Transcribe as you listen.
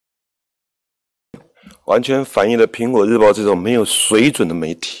完全反映了苹果日报这种没有水准的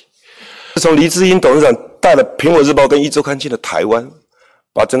媒体。自从黎智英董事长带了苹果日报跟一周刊进了台湾，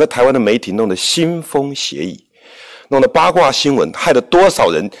把整个台湾的媒体弄得腥风血雨，弄得八卦新闻，害了多少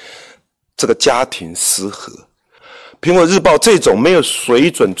人这个家庭失和。苹果日报这种没有水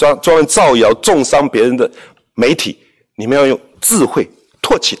准、专门造谣、重伤别人的媒体，你们要用智慧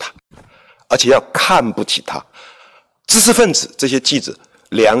唾弃它，而且要看不起它。知识分子这些记者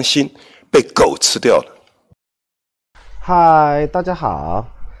良心被狗吃掉了。嗨，大家好，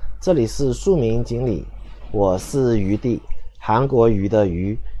这里是庶民经理，我是余弟，韩国瑜的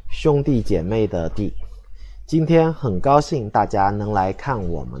瑜，兄弟姐妹的弟。今天很高兴大家能来看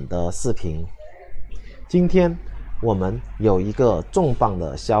我们的视频。今天我们有一个重磅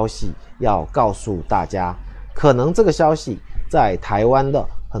的消息要告诉大家，可能这个消息在台湾的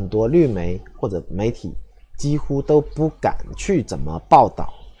很多绿媒或者媒体几乎都不敢去怎么报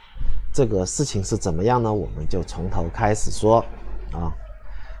道。这个事情是怎么样呢？我们就从头开始说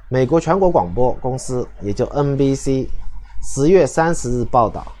美国全国广播公司也就 NBC 10月30日报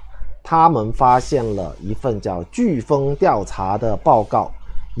道，他们发现了一份叫飓风调查的报告，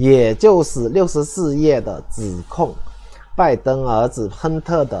也就是64页的指控拜登儿子亨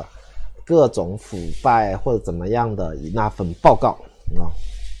特的各种腐败或者怎么样的那份报告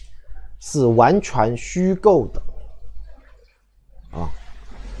是完全虚构的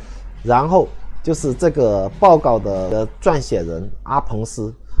然后就是这个报告的撰写人阿彭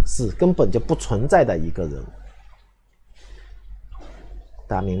斯是根本就不存在的一个人，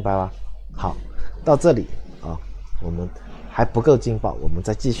大家明白吗？好，到这里我们还不够劲爆，我们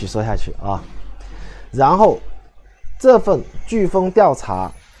再继续说下去然后这份飓风调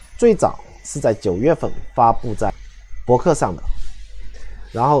查最早是在9月份发布在博客上的，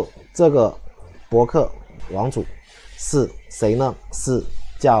然后这个博客网主是谁呢？是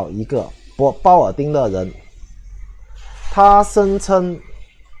叫一个鲍尔丁的人，他声称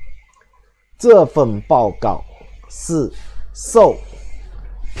这份报告是受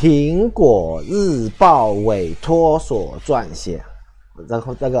苹果日报委托所撰写，然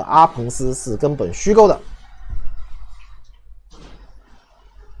后这个阿彭斯是根本虚构的。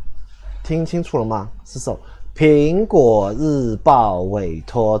听清楚了吗？是受苹果日报委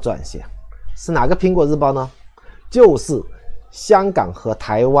托撰写。是哪个苹果日报呢？就是香港和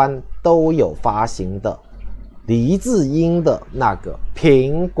台湾都有发行的黎智英的那个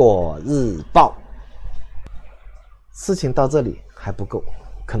苹果日报。事情到这里还不够，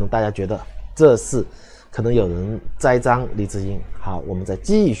可能大家觉得这是可能有人栽赃黎智英。好，我们再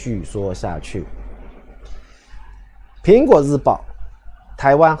继续说下去。苹果日报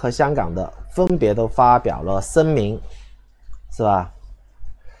台湾和香港的分别都发表了声明，是吧？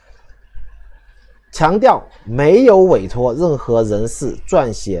强调没有委托任何人士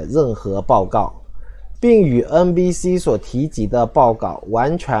撰写任何报告，并与 NBC 所提及的报告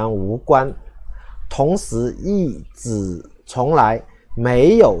完全无关。同时亦指从来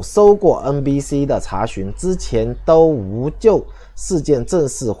没有收过 NBC 的查询，之前都无就事件正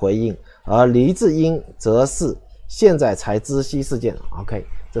式回应，而黎智英则是现在才知悉事件。 OK，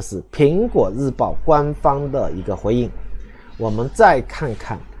 这是苹果日报官方的一个回应。我们再看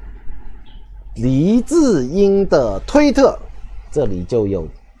看黎智英的推特，这里就有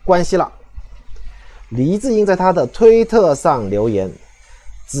关系了。黎智英在他的推特上留言，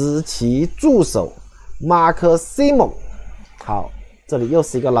指其助手马克西蒙，好，这里又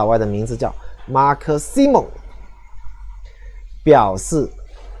是一个老外的名字叫马克西蒙，表示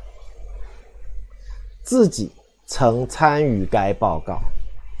自己曾参与该报告，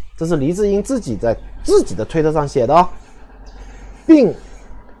这是黎智英自己在自己的推特上写的并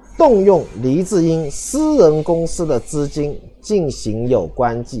动用黎智英私人公司的资金进行有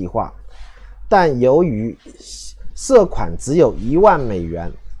关计划，但由于涉款只有1万美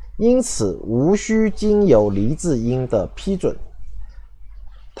元，因此无需经由黎智英的批准。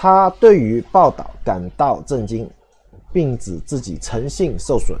他对于报道感到震惊，并指自己诚信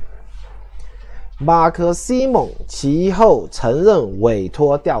受损。马克西蒙其后承认委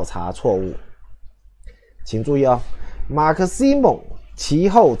托调查错误，请注意马克西蒙其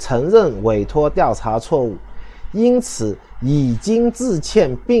后承认委托调查错误，因此已经致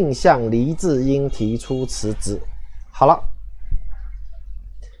歉并向黎智英提出辞职。好了，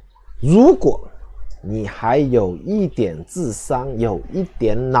如果你还有一点智商，有一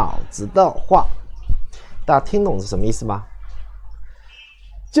点脑子的话，大家听懂是什么意思吗？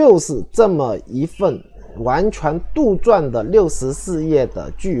就是这么一份完全杜撰的64页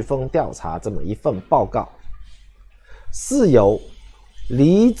的飓风调查，这么一份报告，是由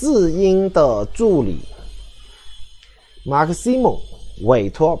黎智英的助理马克西蒙委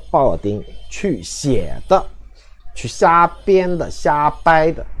托鲍尔丁去写的，去瞎编的、瞎掰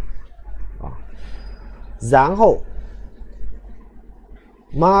的啊。然后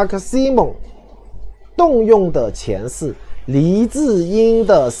马克西蒙动用的钱是黎智英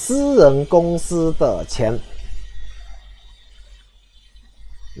的私人公司的钱，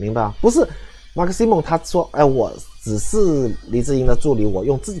明白？不是马克西蒙他说，我只是黎智英的助理，我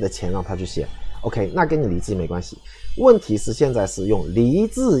用自己的钱让他去写。OK， 那跟你黎智英没关系。问题是现在是用黎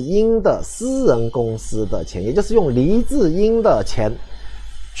智英的私人公司的钱，也就是用黎智英的钱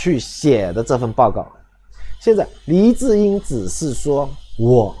去写的这份报告。现在黎智英只是说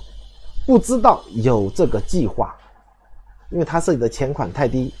我不知道有这个计划，因为他涉及的钱款太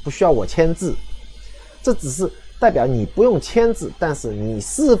低，不需要我签字。这只是代表你不用签字，但是你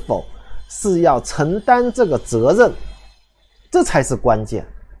是否是要承担这个责任，这才是关键。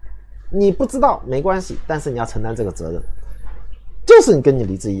你不知道没关系，但是你要承担这个责任，就是你跟你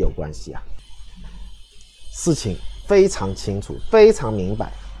黎智英有关系啊。事情非常清楚，非常明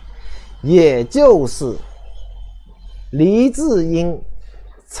白，也就是黎智英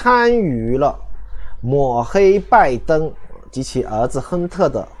参与了抹黑拜登及其儿子亨特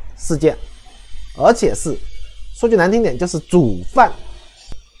的事件，而且是说句难听点，就是主犯。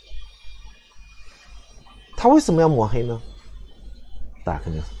他为什么要抹黑呢？大家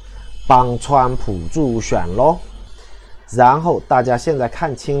肯定是帮川普助选咯。然后大家现在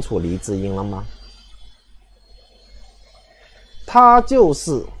看清楚黎智英了吗？他就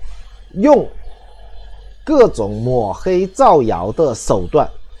是用各种抹黑造谣的手段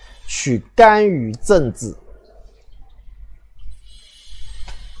去干预政治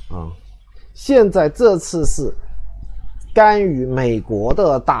现在这次是干预美国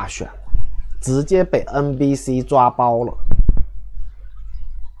的大选，直接被 NBC 抓包了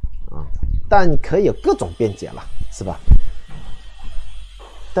但你可以有各种辩解了，是吧？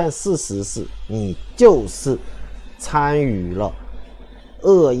但事实是你就是参与了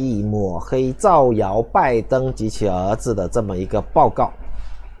恶意抹黑造谣拜登及其儿子的这么一个报告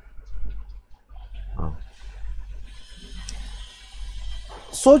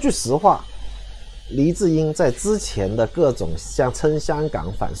说句实话，黎智英在之前的各种像称香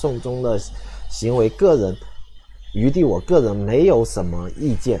港反送中的行为，余地我个人没有什么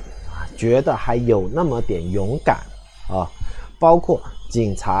意见觉得还有那么点勇敢包括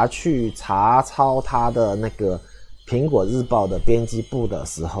警察去查抄他的那个苹果日报的编辑部的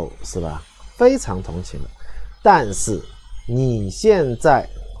时候，是吧？非常同情的。但是你现在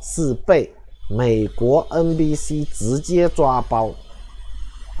是被美国 NBC 直接抓包，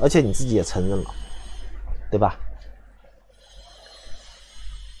而且你自己也承认了，对吧？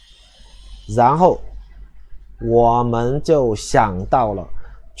然后我们就想到了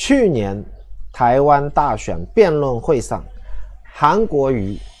去年台湾大选辩论会上，韩国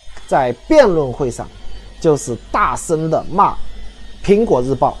瑜在辩论会上就是大声的骂苹果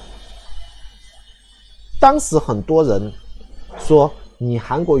日报。当时很多人说，你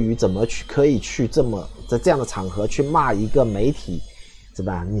韩国瑜怎么可以去在这样的场合去骂一个媒体，是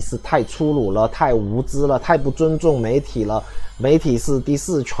吧？你是太粗鲁了，太无知了，太不尊重媒体了，媒体是第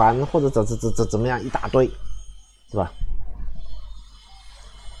四权，或者怎么样一大堆，是吧？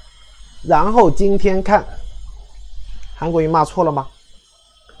然后今天看韩国瑜骂错了吗？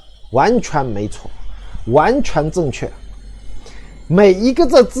完全没错，完全正确，每一个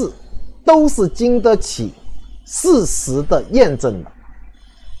这字都是经得起事实的验证的。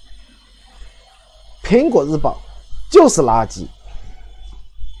苹果日报就是垃圾。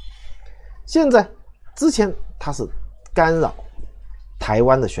之前他是干扰台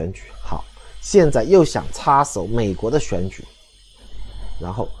湾的选举，好，现在又想插手美国的选举，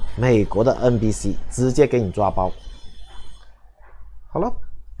然后美国的 NBC 直接给你抓包。好了，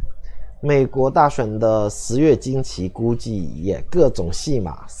美国大选的10月惊奇估计也各种戏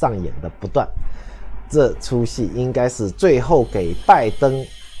码上演的不断，这出戏应该是最后给拜登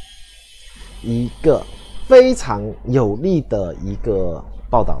一个非常有利的一个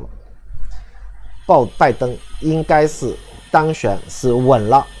报道了。拜登应该是当选是稳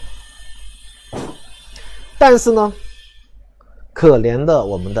了，但是呢，可怜的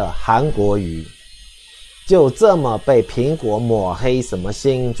我们的韩国瑜就这么被苹果抹黑，什么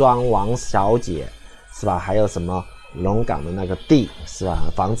新庄王小姐是吧？还有什么龙岗的那个地是吧？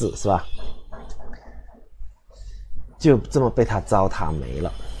房子是吧？就这么被他糟蹋没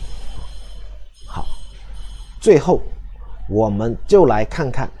了。好，最后我们就来看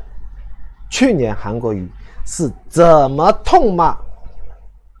看去年韩国瑜是怎么痛骂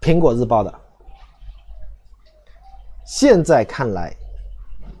苹果日报的。现在看来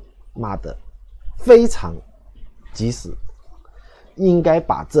骂的非常及时，应该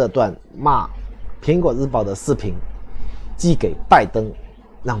把这段骂苹果日报的视频寄给拜登，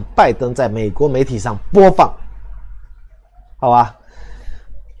让拜登在美国媒体上播放，好吧？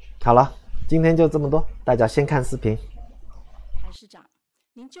好了，今天就这么多，大家先看视频。韩市长，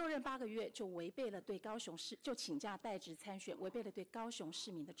您就任8个月就违背了对高雄市就请假代职参选，违背了对高雄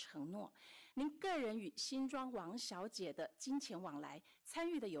市民的承诺。您个人与新庄王小姐的金钱往来，参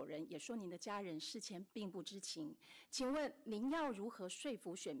与的友人也说您的家人事前并不知情。请问您要如何说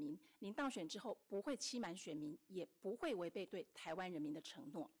服选民，您当选之后不会欺瞒选民，也不会违背对台湾人民的承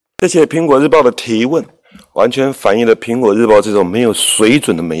诺？谢谢苹果日报的提问，完全反映了苹果日报这种没有水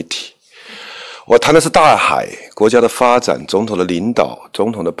准的媒体。我谈的是大海，国家的发展，总统的领导，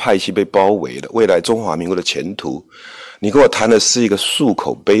总统的派系被包围了，未来中华民国的前途。你跟我谈的是一个漱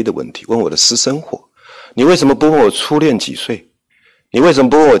口杯的问题，问我的私生活。你为什么不问我初恋几岁？你为什么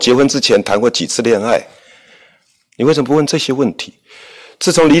不问我结婚之前谈过几次恋爱？你为什么不问这些问题？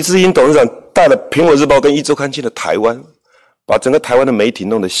自从黎智英董事长带了苹果日报跟一周刊进了台湾，把整个台湾的媒体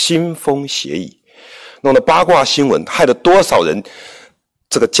弄得腥风血雨，弄得八卦新闻，害了多少人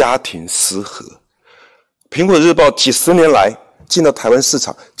这个家庭失和。苹果日报几十年来进到台湾市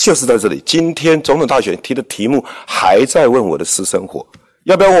场就是在这里。今天总统大选提的题目还在问我的私生活，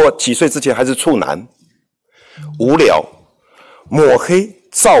要不要问我几岁之前还是处男？无聊、抹黑、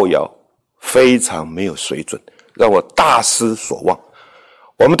造谣，非常没有水准，让我大失所望。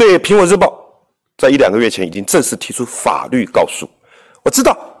我们对苹果日报在1-2个月前已经正式提出法律告诉。我知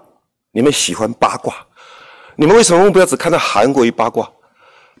道你们喜欢八卦，你们为什么目标只看到韩国瑜八卦，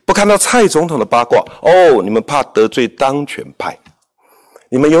不看到蔡总统的八卦？哦，你们怕得罪当权派。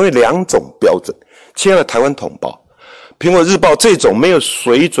你们拥有2种标准。亲爱的台湾同胞，苹果日报这种没有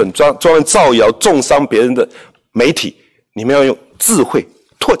水准、专门造谣、重伤别人的媒体，你们要用智慧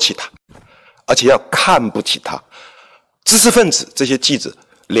唾弃它，而且要看不起它。知识分子这些记者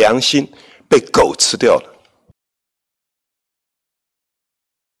良心被狗吃掉了。